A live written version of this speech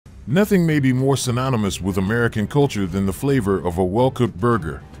Nothing may be more synonymous with American culture than the flavor of a well-cooked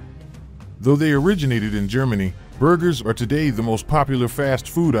burger. Though they originated in Germany, burgers are today the most popular fast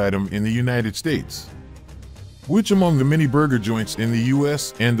food item in the United States. Which among the many burger joints in the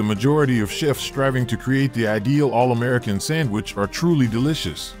US and the majority of chefs striving to create the ideal all-American sandwich are truly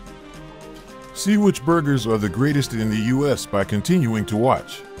delicious? See which burgers are the greatest in the US by continuing to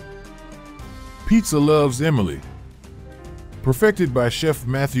watch. Pizza Loves Emily. Perfected by Chef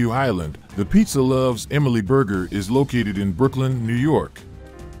Matthew Hyland, the Pizza Loves Emily burger is located in Brooklyn, New York.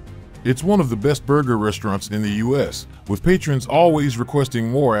 It's one of the best burger restaurants in the US, with patrons always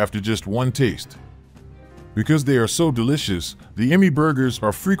requesting more after just one taste. Because they are so delicious, the Emmy burgers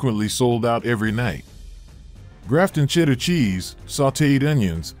are frequently sold out every night. Grafton cheddar cheese, sautéed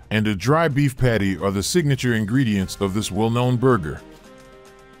onions, and a dry beef patty are the signature ingredients of this well-known burger.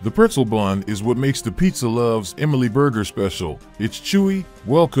 The pretzel bun is what makes the Pizza Loves Emily burger special. It's chewy,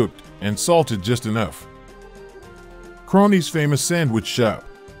 well-cooked, and salted just enough. CHRONI'S famous sandwich shop.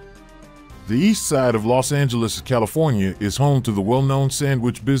 The east side of Los Angeles, California is home to the well-known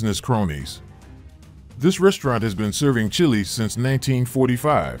sandwich business CHRONI'S. This restaurant has been serving chili since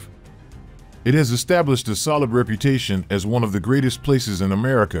 1945. It has established a solid reputation as one of the greatest places in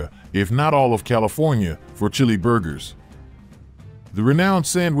America, if not all of California, for chili burgers. The renowned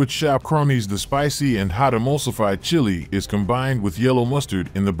sandwich shop CHRONI'S, the spicy and hot emulsified chili is combined with yellow mustard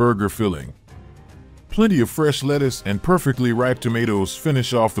in the burger filling. Plenty of fresh lettuce and perfectly ripe tomatoes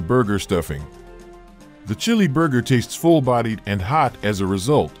finish off the burger stuffing. The chili burger tastes full-bodied and hot as a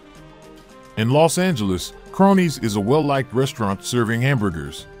result. In Los Angeles, CHRONI'S is a well-liked restaurant serving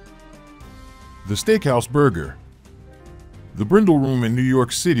hamburgers. The Steakhouse Burger. The Brindle Room in New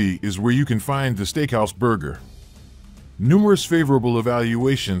York City is where you can find the Steakhouse Burger. Numerous favorable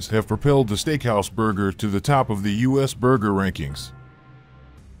evaluations have propelled the Steakhouse Burger to the top of the U.S. burger rankings.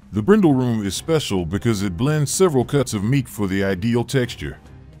 The Brindle Room is special because it blends several cuts of meat for the ideal texture.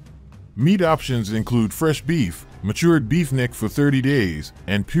 Meat options include fresh beef, matured beef neck for 30 days,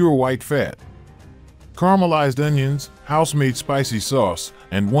 and pure white fat. Caramelized onions, house-made spicy sauce,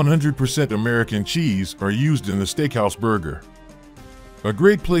 and 100% American cheese are used in the Steakhouse Burger. A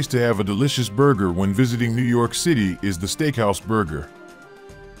great place to have a delicious burger when visiting New York City is the Steakhouse Burger.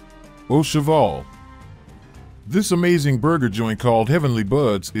 Cheval. This amazing burger joint called Heavenly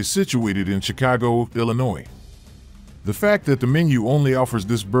Buds is situated in Chicago, Illinois. The fact that the menu only offers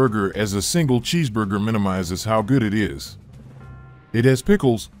this burger as a single cheeseburger minimizes how good it is. It has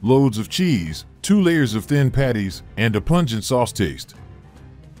pickles, loads of cheese, 2 layers of thin patties, and a pungent sauce taste.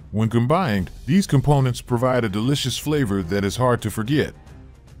 When combined, these components provide a delicious flavor that is hard to forget.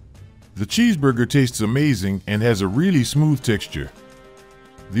 The cheeseburger tastes amazing and has a really smooth texture.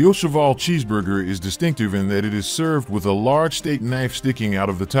 The Cheval cheeseburger is distinctive in that it is served with a large steak knife sticking out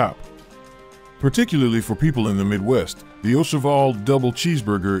of the top. Particularly for people in the Midwest, the Cheval double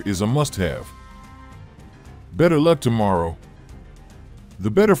cheeseburger is a must-have. Better luck tomorrow. The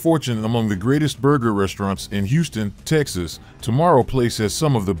better fortune among the greatest burger restaurants in Houston, Texas, Tomorrow Place has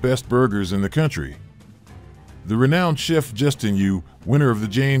some of the best burgers in the country. The renowned chef Justin Yu, winner of the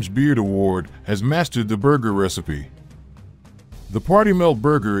James Beard Award, has mastered the burger recipe. The Party Melt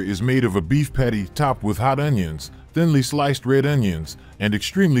burger is made of a beef patty topped with hot onions, thinly sliced red onions, and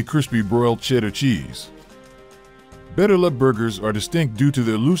extremely crispy broiled cheddar cheese. Better Luck burgers are distinct due to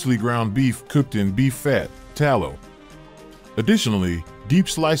their loosely ground beef cooked in beef fat, tallow. Additionally, deep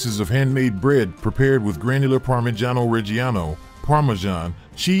slices of handmade bread prepared with granular Parmigiano Reggiano, Parmesan,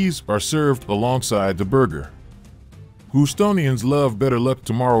 cheese are served alongside the burger. Houstonians love Better Luck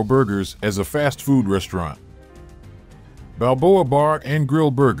Tomorrow burgers as a fast food restaurant. Balboa Bar and Grill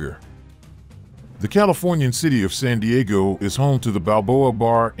Burger. The Californian city of San Diego is home to the Balboa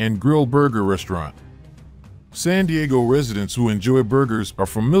Bar and Grill Burger restaurant. San Diego residents who enjoy burgers are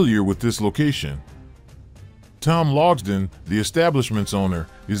familiar with this location. Tom Logsdon, the establishment's owner,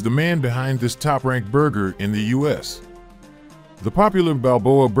 is the man behind this top-ranked burger in the U.S. The popular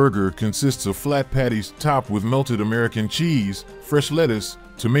Balboa burger consists of flat patties topped with melted American cheese, fresh lettuce,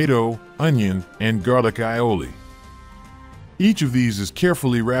 tomato, onion, and garlic aioli. Each of these is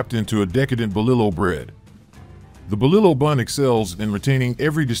carefully wrapped into a decadent bolillo bread. The bolillo bun excels in retaining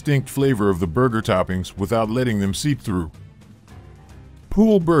every distinct flavor of the burger toppings without letting them seep through.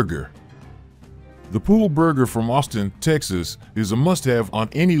 Pool Burger. The Pool Burger from Austin, Texas, is a must-have on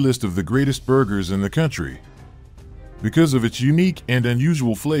any list of the greatest burgers in the country. Because of its unique and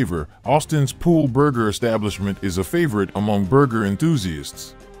unusual flavor, Austin's Pool Burger establishment is a favorite among burger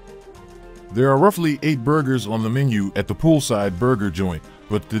enthusiasts. There are roughly 8 burgers on the menu at the poolside burger joint,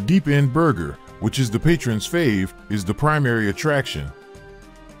 but the Deep End Burger, which is the patron's fave, is the primary attraction.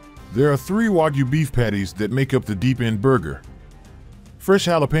 There are 3 Wagyu beef patties that make up the deep-end burger. Fresh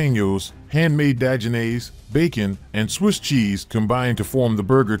jalapenos, handmade Dijonnaise, bacon, and Swiss cheese combine to form the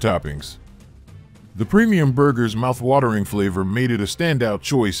burger toppings. The premium burger's mouth-watering flavor made it a standout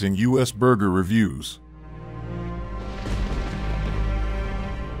choice in U.S. burger reviews.